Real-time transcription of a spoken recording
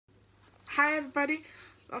Hi everybody,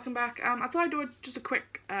 welcome back. I thought I'd do just a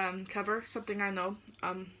quick cover, something I know.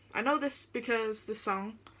 I know this because this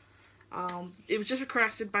song, it was just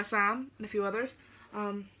requested by Sam and a few others.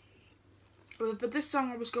 But this song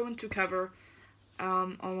I was going to cover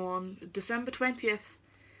on December 20th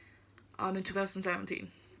in 2017.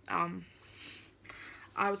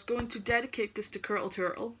 I was going to dedicate this to Kurtle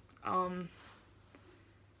Turtle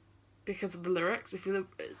because of the lyrics.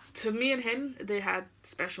 To me and him, they had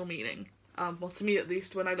special meaning. Well, to me at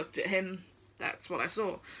least, when I looked at him, that's what I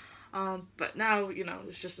saw. But now, you know,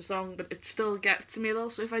 it's just a song, but it still gets to me though,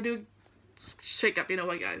 so if I do shake up, you know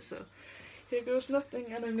what, guys, so here goes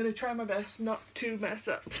nothing, and I'm gonna try my best not to mess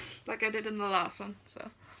up, like I did in the last one, so.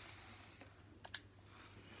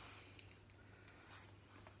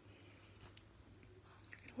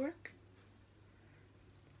 It'll work.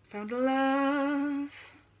 Found a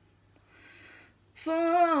love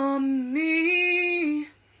for me.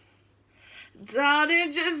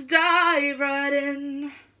 Darling, just dive right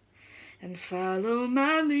in and follow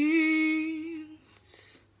my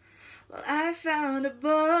leads. Well, I found a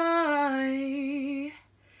boy,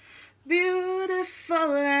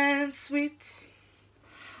 beautiful and sweet.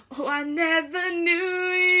 Oh, I never knew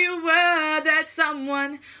you were that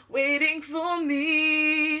someone waiting for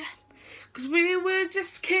me. 'Cause we were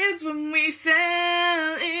just kids when we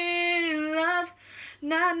fell in love,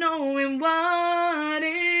 not knowing what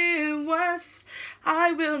it was.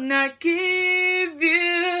 I will not give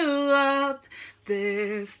you up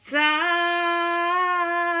this time.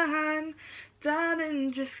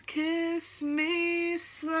 Darling, just kiss me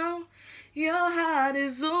slow. Your heart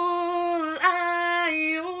is all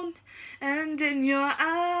I own, and in your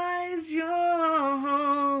eyes you're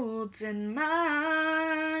holding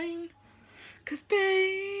mine. 'Cause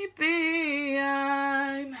baby,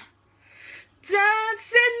 I'm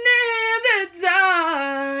dancing in the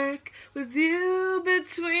dark with you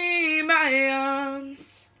between my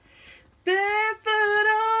arms, barefoot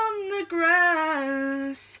on the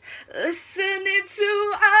grass, listening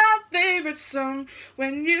to our favorite song.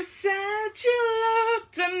 When you said you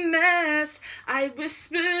looked a mess, I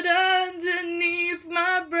whispered underneath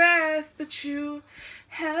my breath, but you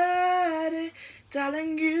heard it.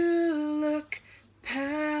 Darling, you look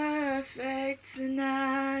perfect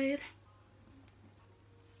tonight.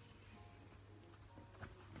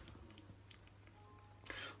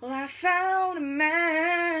 Well, I found a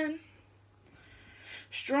man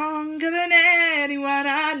stronger than anyone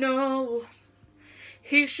I know.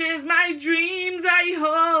 He shares my dreams. I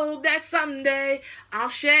hope that someday I'll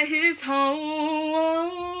share his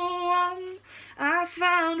home. I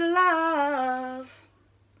found a love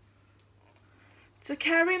to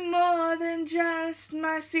carry more than just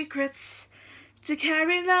my secrets, to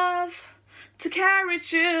carry love, to carry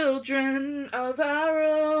children of our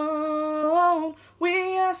own.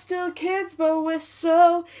 We are still kids, but we're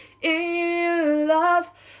so in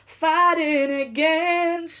love, fighting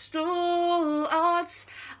against all odds.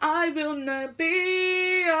 I will not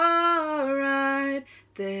be alright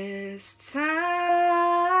this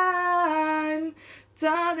time.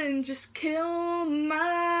 Darling, just kill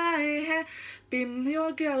my head. Be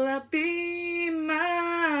your girl, I'll be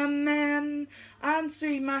my man. And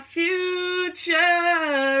see my future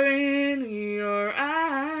in your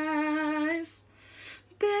eyes.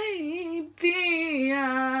 Baby,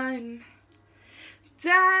 I'm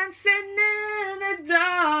dancing in the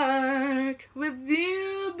dark with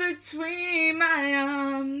you between my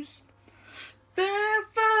arms,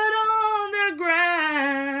 barefoot on the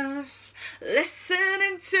grass,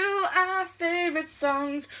 listening to our favorite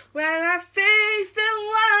songs, where I have faith in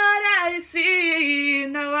what I see.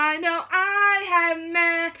 Now I know I have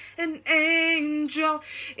met an angel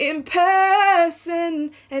in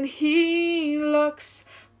person, and he looks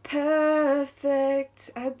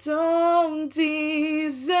perfect. I don't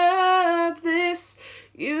deserve this.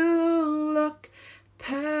 You look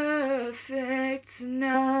perfect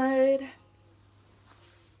tonight.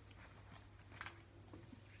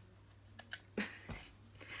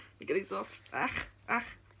 Get these off.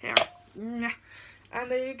 Here. And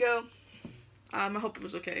there you go. I hope it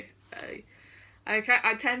was okay.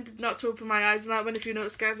 I tend not to open my eyes in that one. If you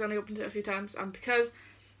notice, guys, I only opened it a few times. Because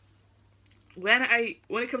when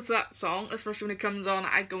it comes to that song, especially when it comes on,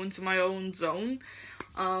 I go into my own zone.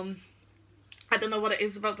 I don't know what it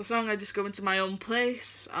is about the song. I just go into my own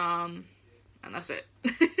place. And that's it.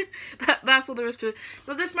 That's all there is to it.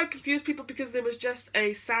 Now this might confuse people because there was just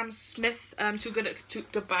a Sam Smith Too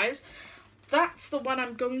Goodbyes. That's the one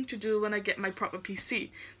I'm going to do when I get my proper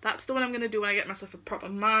PC. That's the one I'm going to do when I get myself a proper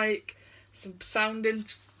mic, some sound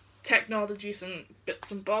technology, some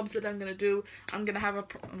bits and bobs that I'm gonna do. I'm gonna have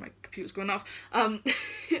my computer's going off. And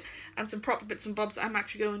some proper bits and bobs that I'm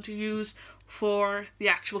actually going to use for the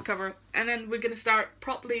actual cover. And then we're gonna start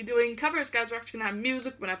properly doing covers, guys. We're actually gonna have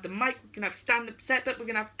music, we're gonna have the mic, we're gonna have stand-up setup, we're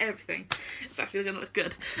gonna have everything. It's actually gonna look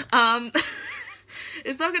good.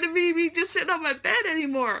 It's not gonna be me just sitting on my bed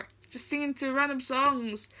anymore, just singing to random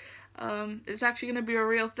songs. It's actually gonna be a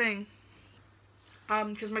real thing.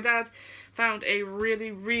 Because my dad found a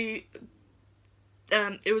really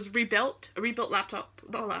it was rebuilt, a rebuilt laptop,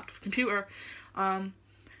 not a laptop, computer,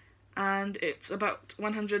 and it's about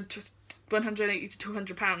 180 to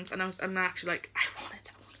 200 pounds, and I'm actually like, I want it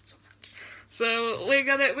so much. So we're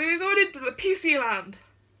going into the PC land.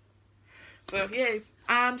 So yay.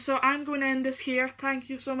 So I'm going to end this here. Thank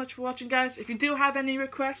you so much for watching, guys. If you do have any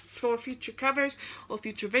requests for future covers or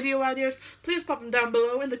future video ideas, please pop them down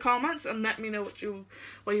below in the comments and let me know what you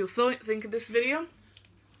think of this video.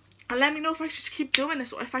 And let me know if I should keep doing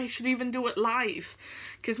this or if I should even do it live.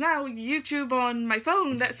 Because now YouTube on my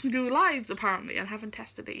phone lets me do lives, apparently. I haven't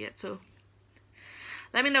tested it yet, so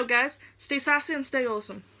let me know, guys. Stay sassy and stay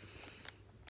awesome.